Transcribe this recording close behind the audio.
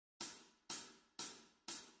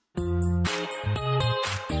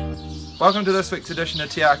Welcome to this week's edition of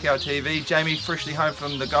Akau TV. Jamie, freshly home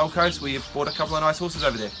from the Gold Coast, where you've bought a couple of nice horses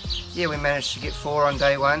over there. Yeah, we managed to get 4 on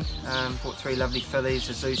day one. Bought 3 lovely fillies,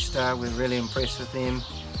 a Zoo Star, we're really impressed with them.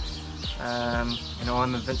 You know,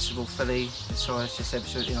 I'm Invincible filly, the size just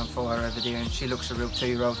absolutely on fire over there, and she looks a real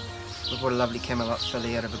 2-year-old. We've bought a lovely Camelot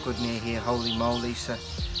filly out of a good mare here, Holy Moly. So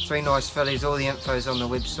 3 nice fillies, all the info's on the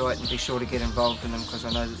website, and be sure to get involved in them because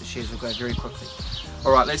I know that the shares will go very quickly.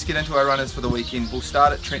 Alright, let's get into our runners for the weekend. We'll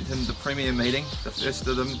start at Trentham, the premier meeting. The first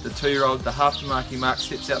of them, the 2-year-old, the half to marking mark,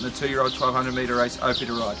 steps out in the 2-year-old 1200 metre race, Opie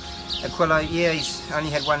to ride. Aquila, yeah, he's only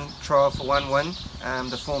had 1 trial for 1 win.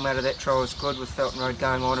 The form out of that trial is good with Felton Road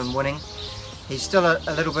going on and winning. He's still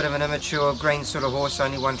a little bit of an immature green sort of horse,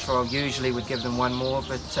 only 1 trial usually would give them 1 more,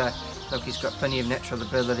 but look, he's got plenty of natural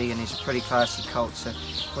ability and he's a pretty classy colt. So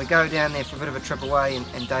we go down there for a bit of a trip away,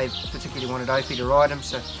 and Dave particularly wanted Opie to ride him,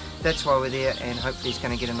 so that's why we're there, and hopefully he's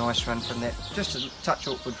going to get a nice run from that. Just a touch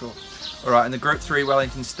awkward draw. Alright, in the Group 3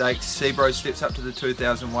 Wellington Stakes, Seabro steps up to the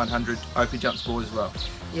 2100, Opie jumps board as well.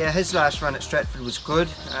 Yeah, his last run at Stratford was good,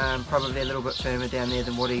 probably a little bit firmer down there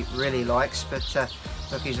than what he really likes, but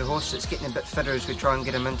look, he's a horse that's getting a bit fitter as we try and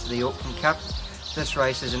get him into the Auckland Cup. This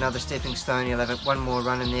race is another stepping stone. He'll have 1 more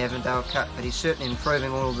run in the Avondale Cup, but he's certainly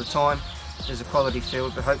improving all the time. There's a quality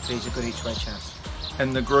field, but hopefully he's a good each way chance.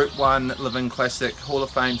 In the Group 1 Levin Classic, Hall of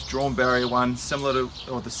Fame's drawn barrier 1, similar to,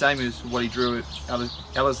 or the same as what he drew at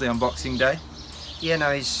Ellerslie on Boxing Day. Yeah,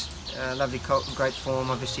 no, he's a lovely colt in great form.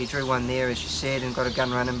 Obviously he drew 1 there, as you said, and got a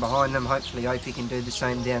gun running behind him. Hopefully Opie can do the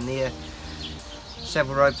same down there.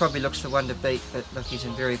 Savile Road probably looks the one to beat, but look, he's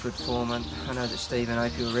in very good form, and I know that Steve and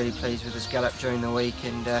Opie were really pleased with his gallop during the week,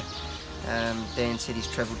 and Dan said he's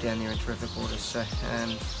travelled down there in terrific orders. So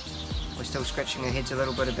we're still scratching our heads a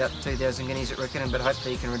little bit about the 2,000 guineas at Riccarton, but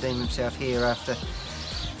hopefully he can redeem himself here after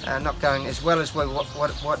not going as well as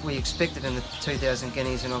what we expected in the 2,000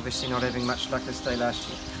 guineas, and obviously not having much luck this day last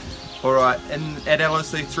year. Alright, at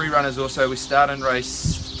Ellerslie, 3 runners also. We start in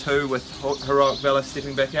race 2 with Heroic Valour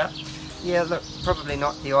stepping back out. Yeah, look, probably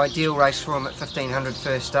not the ideal race for him at 1500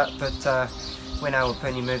 first up, but when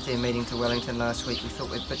Awapuni moved their meeting to Wellington last week, we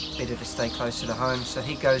thought we'd bit better to stay closer to home. So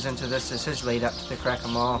he goes into this as his lead up to the Cracker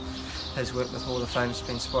Mile. His work with Hall of Fame's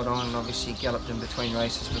been spot on, and obviously galloped in between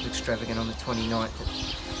races with Extravagant on the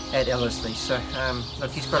 29th at Ellerslie. So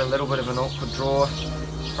look, he's got a little bit of an awkward draw.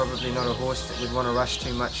 Probably not a horse that would want to rush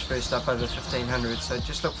too much first up over 1500, so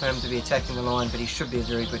just look for him to be attacking the line, but he should be a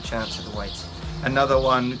very good chance at the weights. Another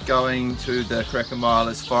one going to the Cracker Mile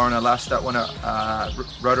is Foreigner, last up winner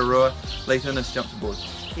Rotorua. Lethan has jumped aboard.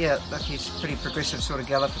 Yeah, look, he's a pretty progressive sort of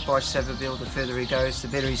galloper by Savabeel. The further he goes, the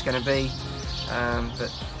better he's going to be.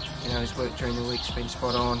 But you know, his work during the week's been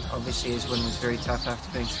spot on. Obviously his win was very tough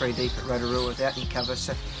after being 3 deep at Rotorua without any cover.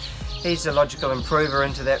 So he's a logical improver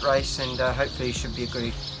into that race, and hopefully he should be a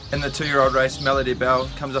goodie. In the 2-year-old race, Melody Bell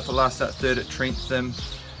comes off a last start 3rd at Trentham.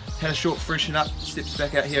 Had a short freshen up, steps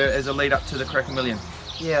back out here as a lead up to the Cracker Million.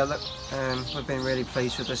 Yeah, look, we've been really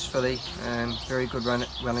pleased with this filly. Very good run at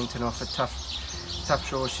Wellington off a tough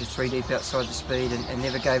draw. She's 3 deep outside the speed, and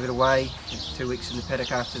never gave it away. 2 weeks in the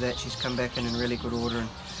paddock after that, she's come back in really good order.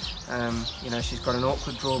 And you know, she's got an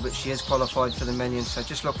awkward draw, but she is qualified for the Million. So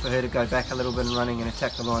just look for her to go back a little bit in running and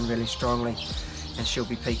attack the line really strongly, and she'll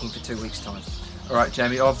be peaking for 2 weeks' time. All right,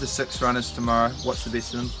 Jamie, of the 6 runners tomorrow, what's the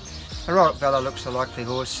best of them? Heroic Valour looks a likely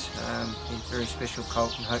horse. He's a very special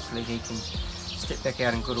colt, and hopefully he can step back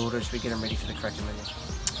out in good order as we get him ready for the Cracker Million.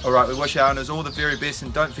 Alright, we wish our owners all the very best,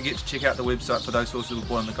 and don't forget to check out the website for those horses we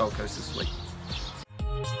bought on the Gold Coast this week.